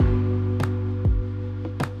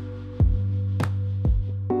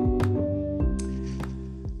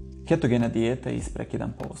Ketogena dijeta i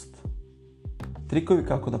isprekidan post. Trikovi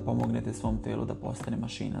kako da pomognete svom telu da postane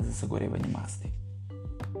mašina za sagorevanje masti.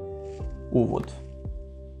 Uvod.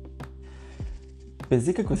 Bez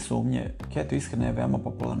ikakve sumnje, keto ishrana je veoma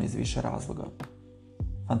popularna iz više razloga.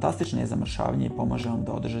 Fantastična je za mršavljenje i pomaže vam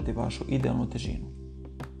da održate vašu idealnu težinu.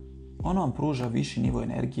 Ona vam pruža viši nivo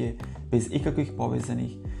energije bez ikakvih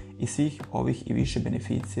povezanih i svih ovih i više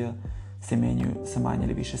beneficija se menjaju sa manje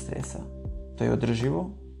ili više stresa. To je održivo,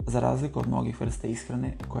 za razliku od mnogih vrsta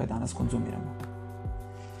ishrane koje danas konzumiramo.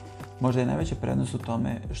 Možda je najveća prednost u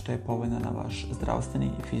tome što je povoljna na vaš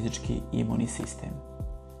zdravstveni, fizički i imunni sistem.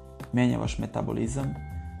 Menja vaš metabolizam,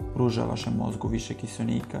 pruža vašem mozgu više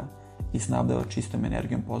kiselnika i snabdeva čistom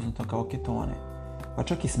energijom poznato kao ketone, pa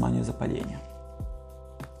čak i smanjuje zapaljenja.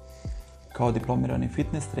 Kao diplomirani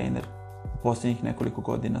fitness trener, u posljednjih nekoliko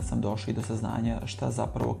godina sam došao i do saznanja šta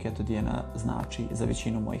zapravo ketogena znači za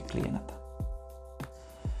većinu mojih klijenata.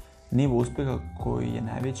 Nivo uspjeha koji je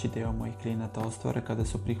najveći deo mojih klijenata ostvare kada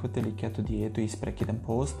su prihvatili keto dijetu i isprekidan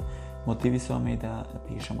post, motivisao me i da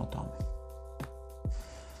napišem o tome.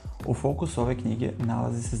 U fokusu ove knjige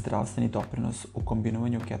nalazi se zdravstveni doprinos u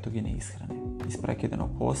kombinovanju ketogene ishrane, isprekidanog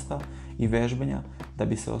posta i vežbanja da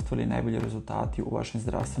bi se ostvarili najbolji rezultati u vašem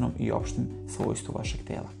zdravstvenom i opštem svojstvu vašeg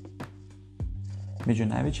tela. Među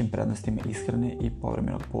najvećim prednostima ishrane i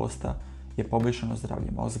povremenog posta je poboljšano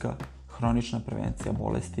zdravlje mozga, hronična prevencija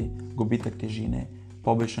bolesti, gubitak težine,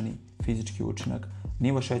 poboljšani fizički učinak,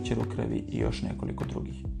 nivo šećera u krvi i još nekoliko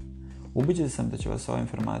drugih. Ubeđen sam da će vas ove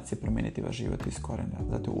informacije promijeniti vaš život iz korena,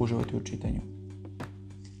 zato uživajte u čitanju.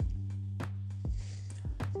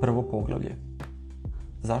 Prvo poglavlje.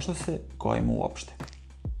 Zašto se gojimo uopšte?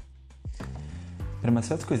 Prema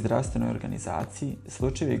Svjetskoj zdravstvenoj organizaciji,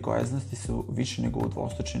 slučajevi gojaznosti su više nego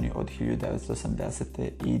udvostručeni od 1980.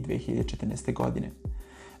 i 2014. godine.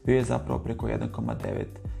 Bio je zapravo preko 1,9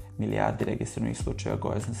 milijardi registriranih slučajeva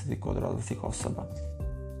gojaznosti kod odraslih osoba.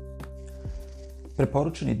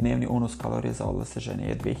 Preporučeni dnevni unos kalorija za odrasle žene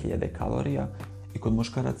je 2000 kalorija i kod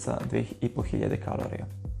muškaraca 2500 kalorija.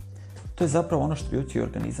 To je zapravo ono što ljudski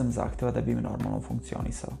organizam zahtjeva da bi im normalno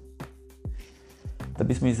funkcionisao. Da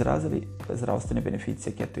bismo izrazili zdravstvene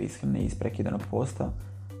beneficije keto ishrane i isprekidanog posta,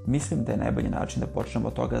 mislim da je najbolji način da počnemo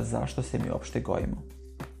od toga zašto se mi uopšte gojimo.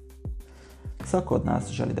 Svako od nas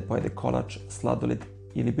želi da pojede kolač, sladoled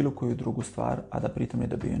ili bilo koju drugu stvar, a da pritom ne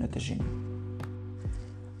dobiju na težini.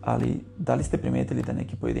 Ali, da li ste primijetili da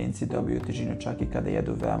neki pojedinci dobiju težinu čak i kada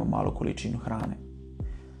jedu veoma malu količinu hrane?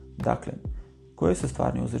 Dakle, koji su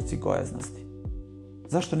stvarni uzroci gojaznosti?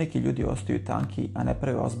 Zašto neki ljudi ostaju tanki, a ne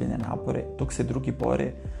prave ozbiljne napore, dok se drugi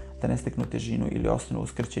bore da ne steknu težinu ili ostanu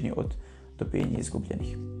uskrćeni od dobijenja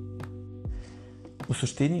izgubljenih? U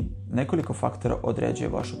suštini, nekoliko faktora određuje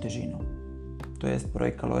vašu težinu, to jest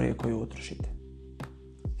broj kalorija koju utrošite,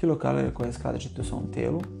 kilokalorije koje skladištite u svom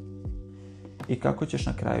tijelu i kako ćeš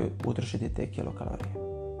na kraju utrošiti te kilokalorije.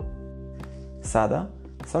 Sada,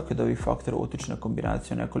 svaki od ovih faktora utiče na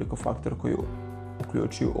kombinaciju nekoliko faktora koji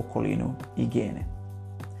uključuju okolinu i gene.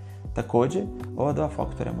 Također, ova dva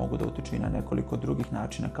faktora mogu da utiču i na nekoliko drugih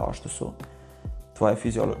načina kao što su tvoja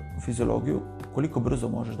fiziologiju, koliko brzo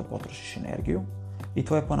možeš da potrošiš energiju, i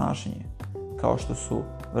tvoje ponašanje, kao što su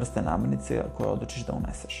vrste namirnice koje odlučiš da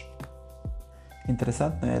uneseš.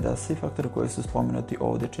 Interesantno je da svi faktori koji su spomenuti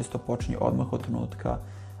ovdje često počinju odmah od trenutka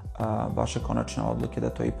vaše konačne odluke da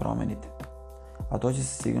to i promenite. A to će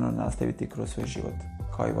se sigurno nastaviti kroz svoj život,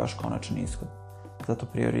 kao i vaš konačan ishod. Zato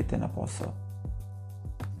prioritet na posao.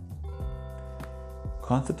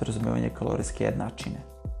 Koncept razumevanja kalorijske jednačine.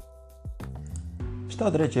 Šta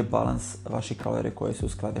određuje balans vaših kalorija koje su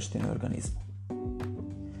uskladištene u organizmu?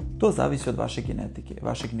 To zavisi od vaše genetike,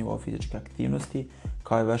 vašeg nivoa fizičke aktivnosti,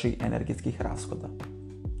 kao i vaših energetskih rashoda.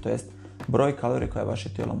 To jest, broj kalorija koje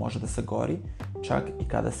vaše tijelo može da sagori, čak i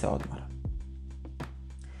kada se odmara.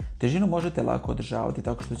 Težinu možete lako održavati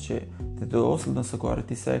tako što ćete dosledno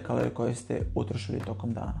sagoriti sve kalorije koje ste utrošili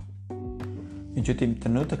tokom dana. Međutim,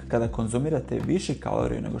 trenutak kada konzumirate više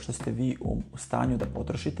kalorija nego što ste vi u stanju da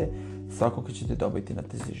potrošite, svakako ćete dobiti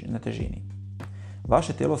na težini.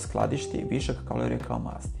 Vaše tijelo skladišti višak kalorija kao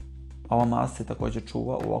masti. Ova mast se također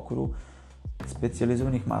čuva u okviru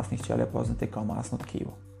specijalizovanih masnih ćelija poznate kao masno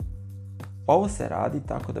tkivo. Ovo se radi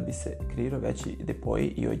tako da bi se kreirao veći depoji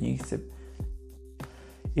i od njih se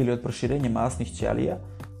ili od proširenja masnih ćelija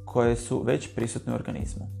koje su već prisutne u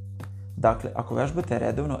organizmu. Dakle, ako vežbate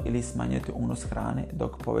redovno ili smanjujete unos hrane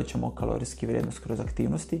dok povećamo kalorijski vrijednost kroz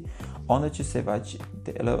aktivnosti, onda će se već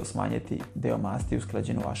smanjiti deo masti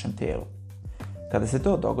usklađen u vašem tijelu. Kada se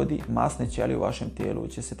to dogodi, masne ćelije u vašem tijelu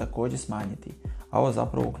će se također smanjiti, a ovo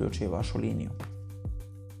zapravo uključuje vašu liniju.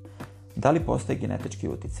 Da li postoje genetički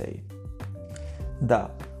utjecaji?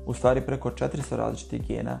 Da, u stvari preko 400 različitih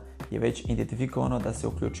gena je već identifikovano da se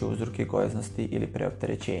uključuju uzroke gojaznosti ili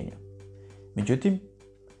preopterećenja. Međutim,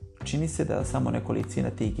 čini se da samo nekolicina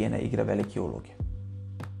tih gena igra velike uloge.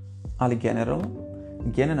 Ali generalno,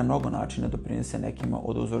 gene na mnogo načina doprinose nekima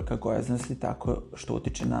od uzroka gojaznosti tako što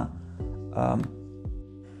utiče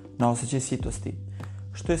na osjećaj sitosti,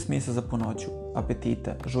 što je smisao za punoću,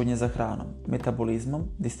 apetita, žudnje za hranom, metabolizmom,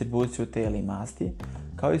 distribuciju tela i masti,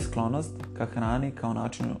 kao i sklonost ka hrani kao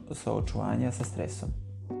načinu suočavanja sa stresom.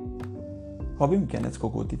 Obim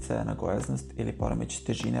genetskog utjecaja na gojaznost ili poremećaj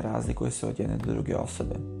težine razlikuje se od jedne do druge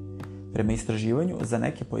osobe. Prema istraživanju, za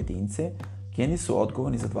neke pojedince, geni su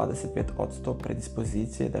odgovorni za 25%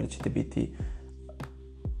 predispozicije da li ćete biti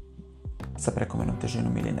sa prekomjernom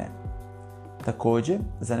težinom ili ne. Također,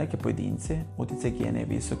 za neke pojedince utjecaj gena je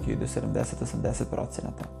visoki do 70-80%.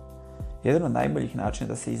 Jedan od najboljih načina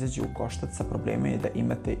da se izađe u koštac sa problemima je da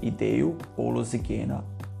imate ideju o ulozi gena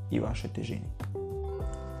i vašoj težini.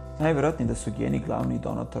 Najvjerojatnije da su geni glavni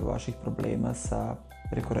donator vaših problema sa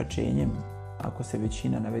prekoračenjem ako se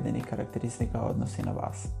većina navedenih karakteristika odnosi na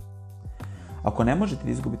vas. Ako ne možete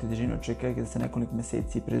da izgubite težinu, čekajte da se nekoliko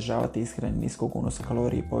mjeseci pridržavate ishrane niskog unosa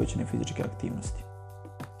kalorija i povećane fizičke aktivnosti.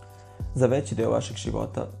 Za veći deo vašeg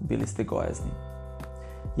života bili ste gojazni.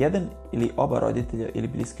 Jedan ili oba roditelja ili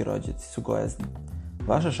bliski rođaci su gojazni.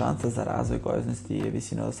 Vaša šansa za razvoj gojaznosti je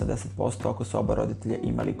visina od 80% ako su oba roditelja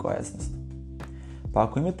imali gojaznost. Pa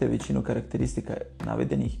ako imate većinu karakteristika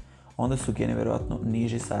navedenih, onda su geni vjerojatno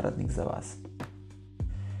niži saradnik za vas.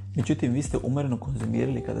 Međutim, vi ste umjereno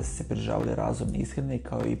konzumirali kada ste se pridržavali razumne ishrane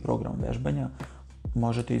kao i program vežbanja,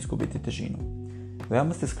 možete izgubiti težinu.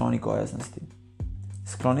 Veoma ste skloni gojaznosti.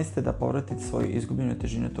 Skloni ste da povratite svoju izgubljenu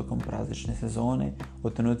težinu tokom praznične sezone, u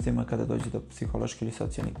trenucima kada dođe do psiholoških ili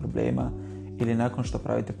socijalnih problema ili nakon što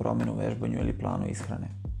pravite promjenu u vežbanju ili planu ishrane.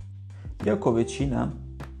 Iako većina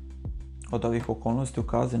od ovih okolnosti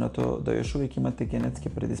ukazuje na to da još uvijek imate genetske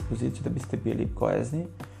predispozicije da biste bili gojazni,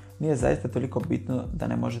 nije zaista toliko bitno da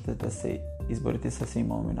ne možete da se izborite sa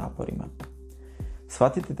svim ovim naporima.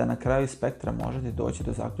 Shvatite da na kraju spektra možete doći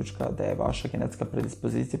do zaključka da je vaša genetska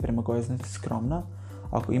predispozicija prema gojaznosti skromna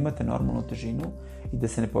ako imate normalnu težinu i da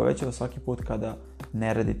se ne povećava svaki put kada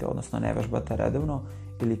ne radite, odnosno ne vežbate redovno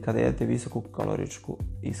ili kada jedete visoku kaloričku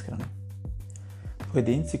ishranu.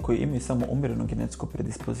 Pojedinci koji imaju samo umjerenu genetsku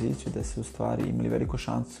predispoziciju da se u stvari imali veliku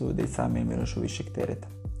šansu da i sami imaju još višeg tereta.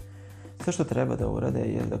 Sve što treba da urade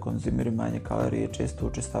je da konzumiraju manje kalorije i često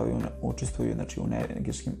učestvuju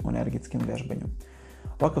u energetskim vežbanju.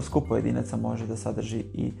 Ovakav skup pojedinaca može da sadrži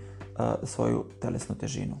i svoju telesnu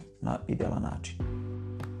težinu na idealan način.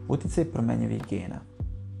 Utjecaj promenjivih gena.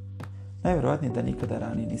 Najvjerojatnije da nikada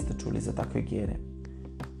ranije niste čuli za takve gene.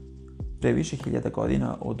 Pre više hiljada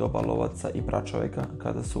godina u doba lovaca i pračoveka,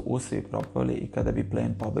 kada su usjevi propali i kada bi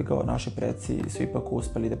plen pobegao, naši preci su ipak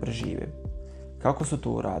uspeli da prežive. Kako su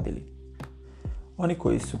to uradili? Oni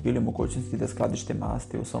koji su bili u mogućnosti da skladište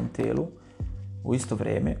masti u svom telu u isto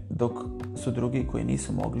vrijeme, dok su drugi koji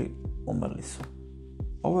nisu mogli, umrli su.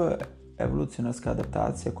 Ovo je evolucionarska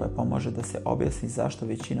adaptacija koja pomaže da se objasni zašto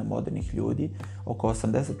većina modernih ljudi, oko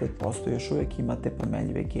 85%, još uvijek ima te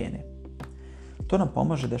promenljive gene. To nam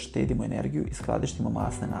pomaže da štedimo energiju i skladištimo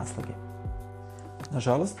masne naslage.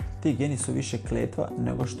 Nažalost, ti geni su više kletva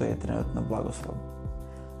nego što je trenutno blagoslov.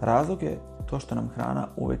 Razlog je to što nam hrana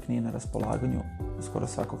uvijek nije na raspolaganju skoro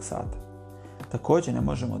svakog sata. Također ne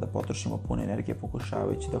možemo da potrošimo puno energije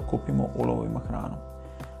pokušavajući da kupimo u lovovima hranu,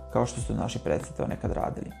 kao što su naši preci to nekad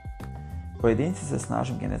radili. Pojedinci sa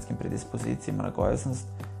snažnim genetskim predispozicijama na gojaznost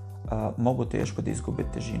mogu teško da izgube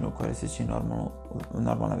težinu koristeći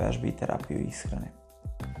normalne vežbe i terapiju ishrane.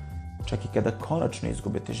 Čak i kada konačno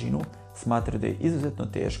izgube težinu, smatraju da je izuzetno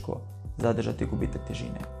teško zadržati gubitak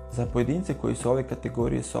težine. Za pojedince koji su ove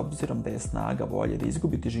kategorije, s obzirom da je snaga volje da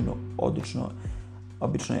izgubi težinu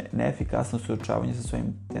obično je neefikasno suočavanje sa svojim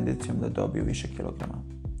tendencijom da dobiju više kilograma.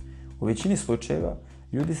 U većini slučajeva,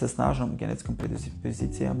 ljudi sa snažnom genetskom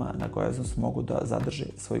predispozicijama na gojaznost mogu da zadrže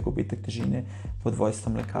svoj gubitak težine pod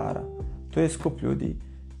vodstvom lekara. To je skup ljudi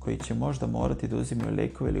koji će možda morati da uzimaju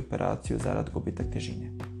lijekove ili operaciju zarad gubitak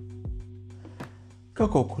težine.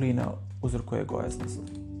 Kako okolina uzrokuje gojaznost?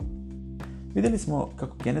 Vidjeli smo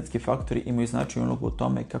kako genetski faktori imaju značajnu ulogu u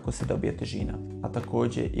tome kako se dobije težina, a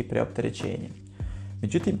također i preopterećenje.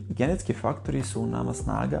 Međutim, genetski faktori su u nama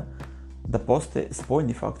snaga da postoje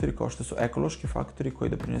spoljni faktori kao što su ekološki faktori koji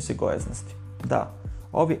doprinose gojaznosti. Da,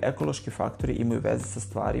 ovi ekološki faktori imaju veze sa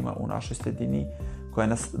stvarima u našoj sredini koje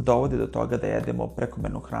nas dovode do toga da jedemo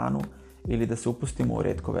prekomernu hranu ili da se upustimo u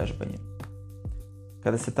retko vežbanje.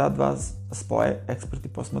 Kada se ta dva spoje, eksperti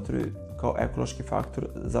posmatruju kao ekološki faktor,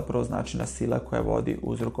 zapravo značajna sila koja vodi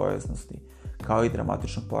uzrok gojaznosti, kao i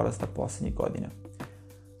dramatičnog porasta posljednjih godina.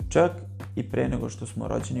 Čak i pre nego što smo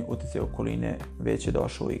rođeni, utjecaj okoline već je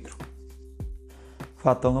došao u igru.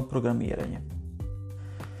 Fatalno programiranje.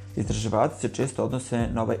 Istraživači se često odnose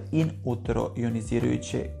na ovaj in utero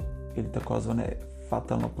ionizirajuće ili takozvane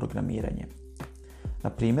fatalno programiranje. Na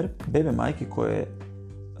primjer, bebe majke koje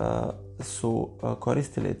su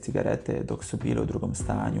koristile cigarete dok su bile u drugom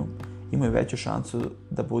stanju imaju veću šansu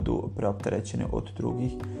da budu preopterećene od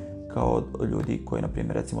drugih kao od ljudi koji, na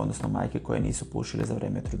primjer, odnosno majke koje nisu pušile za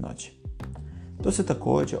vreme trudnoće. To se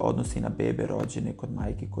također odnosi na bebe rođene kod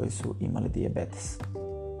majke koje su imale dijabetes.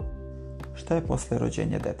 Šta je posle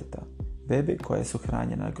rođenja deteta? Bebe koje su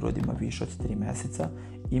hranjene na grudima više od 3 mjeseca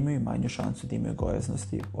imaju manju šansu da imaju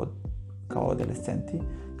gojaznosti kao adolescenti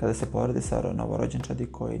kada se porede sa novorođenčadi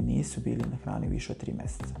koji nisu bili na hrani više od 3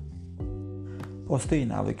 mjeseca. Postoji i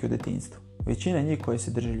navike u detinjstvu. Većina njih koji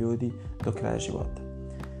se drže ljudi do kraja života.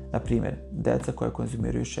 Na primjer, deca koja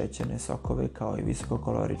konzumiraju šećerne sokove kao i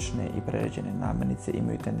visokokalorične i preređene namirnice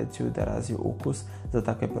imaju tendenciju da razviju ukus za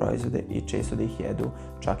takve proizvode i često da ih jedu,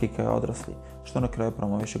 čak i kao odrasli, što na kraju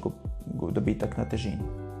promoviše dobitak na težini.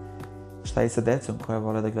 Šta je sa decom koja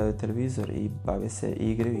vole da gledaju televizor i bave se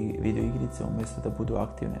igraju i video igrice umjesto da budu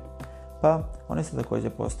aktivne? Pa, one se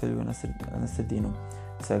također postavljaju na sredinu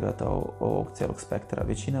svega ovog cijelog spektra.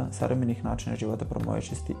 Većina savremenih načina života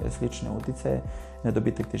promoviše slične utjecaje na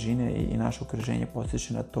dobitak težine i naše okruženje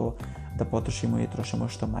postiče na to da potrošimo i trošimo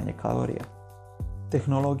što manje kalorija.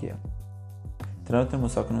 Tehnologija. Trenutno u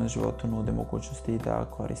svakodnevnom životu nude mogućnosti da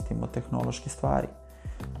koristimo tehnološke stvari.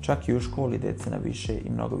 Čak i u školi djeca na više i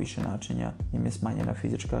mnogo više načina im je smanjena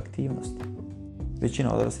fizička aktivnost.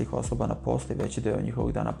 Većina odraslih osoba na poslu i veći deo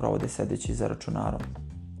njihovog dana provode sedeći za računarom.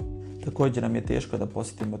 Također nam je teško da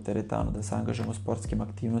posjetimo teretanu, da se angažujemo u sportskim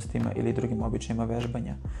aktivnostima ili drugim običajima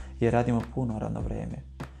vežbanja, jer radimo puno radno vrijeme.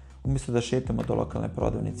 Umjesto da šetamo do lokalne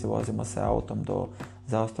prodavnice, vozimo se autom do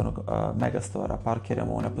zaostanog megastora,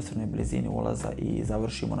 parkiramo u neposrednoj blizini ulaza i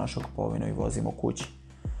završimo našu kupovinu i vozimo kući.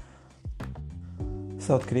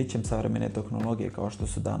 Sa otkrićem savremene tehnologije kao što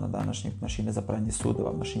su današnje mašine za pranje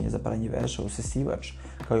sudova, mašine za pranje veša, usisivač,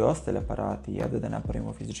 kao i ostali aparati, jedva da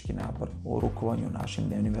napravimo fizički napor u rukovanju našim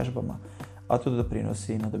dnevnim vežbama, a to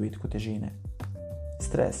doprinosi na dobitku težine.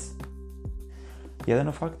 Stres. Jedan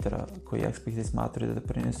od faktora koji eksperti smatraju da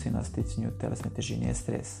doprinosi na sticanju telesne težine je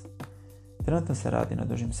stres. Trenutno se radi na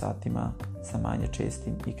dužim satima sa manje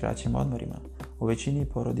čestim i kraćim odmorima. U većini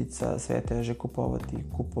porodica sve je teže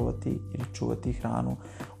kupovati ili čuvati hranu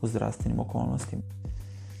u zdravstvenim okolnostima.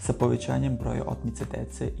 Sa povećanjem broja otmice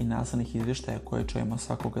dece i nasilnih izvještaja koje čujemo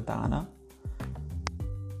svakoga dana,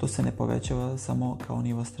 to se ne povećava samo kao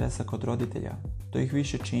nivo stresa kod roditelja. To ih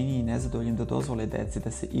više čini i nezadovoljnim da dozvole deci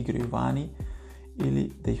da se igraju vani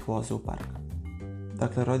ili da ih voze u park.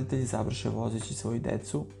 Dakle, roditelji završe vozeći svoju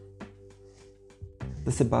decu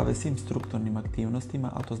da se bave svim strukturnim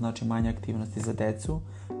aktivnostima, a to znači manje aktivnosti za decu,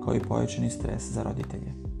 kao i pojačani stres za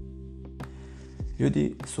roditelje.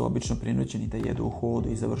 Ljudi su obično prinuđeni da jedu u hodu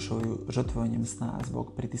i završavaju žrtvovanjem sna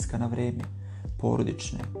zbog pritiska na vrijeme,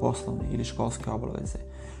 porodične, poslovne ili školske obaveze,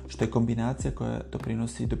 što je kombinacija koja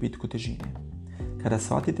doprinosi dobitku težine. Kada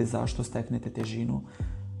shvatite zašto steknete težinu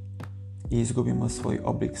i izgubimo svoj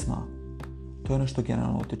oblik sna, to je ono što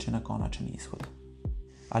generalno utječe na konačan ishod.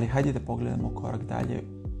 Ali hajde da pogledamo korak dalje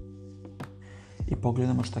i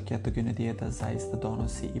pogledamo šta ketogena dijeta zaista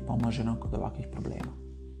donosi i pomaže nam kod ovakvih problema.